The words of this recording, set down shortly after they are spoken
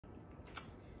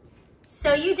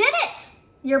So you did it.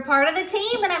 You're part of the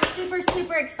team and I'm super,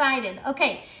 super excited.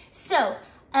 Okay, so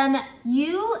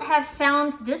you have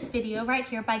found this video right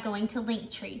here by going to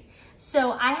LinkTree.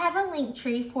 So I have a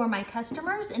LinkTree for my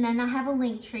customers and then I have a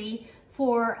LinkTree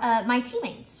for my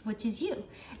teammates, which is you.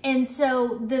 And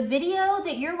so the video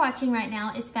that you're watching right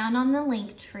now is found on the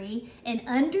LinkTree, and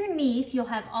underneath you'll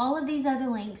have all of these other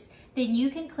links that you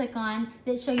can click on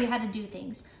that show you how to do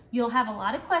things. You'll have a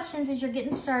lot of questions as you're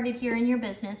getting started here in your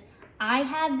business. I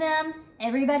had them,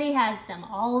 everybody has them,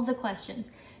 all of the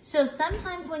questions. So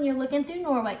sometimes when you're looking through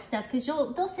Norwex stuff, because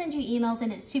they'll send you emails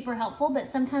and it's super helpful, but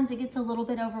sometimes it gets a little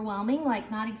bit overwhelming,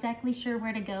 like not exactly sure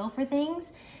where to go for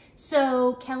things.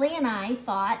 So Kelly and I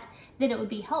thought that it would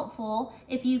be helpful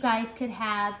if you guys could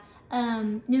have,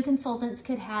 new consultants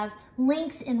could have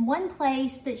links in one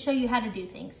place that show you how to do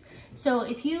things. So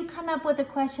if you come up with a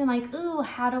question like, ooh,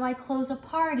 how do I close a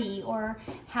party? Or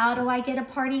how do I get a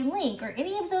party link? Or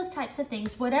any of those types of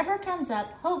things, whatever comes up,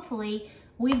 hopefully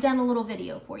we've done a little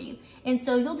video for you. And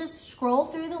so you'll just scroll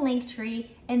through the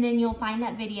LinkTree and then you'll find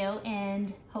that video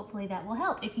and hopefully that will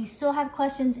help. If you still have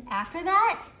questions after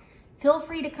that, feel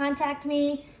free to contact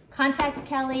me, contact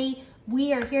Kelly.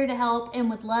 We are here to help and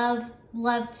would love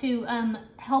to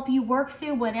help you work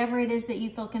through whatever it is that you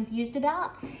feel confused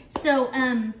about. So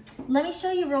let me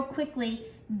show you real quickly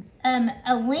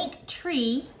a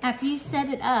LinkTree. After you set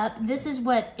it up, this is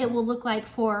what it will look like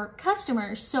for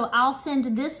customers. So I'll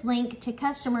send this link to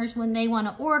customers when they want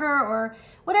to order or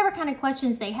whatever kind of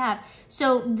questions they have.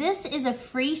 So this is a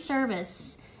free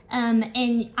service.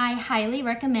 And I highly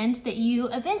recommend that you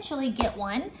eventually get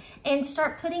one and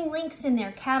start putting links in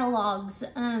there, catalogs,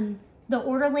 the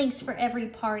order links for every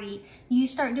party. You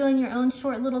start doing your own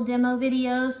short little demo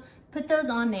videos, put those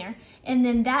on there. And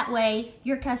then that way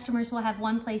your customers will have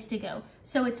one place to go.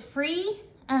 So it's free.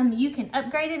 You can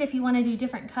upgrade it if you want to do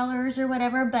different colors or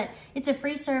whatever, but it's a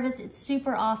free service. It's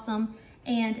super awesome.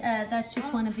 And that's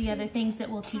just one of the other things that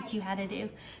we'll teach you how to do.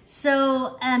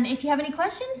 So if you have any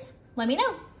questions, let me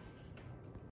know.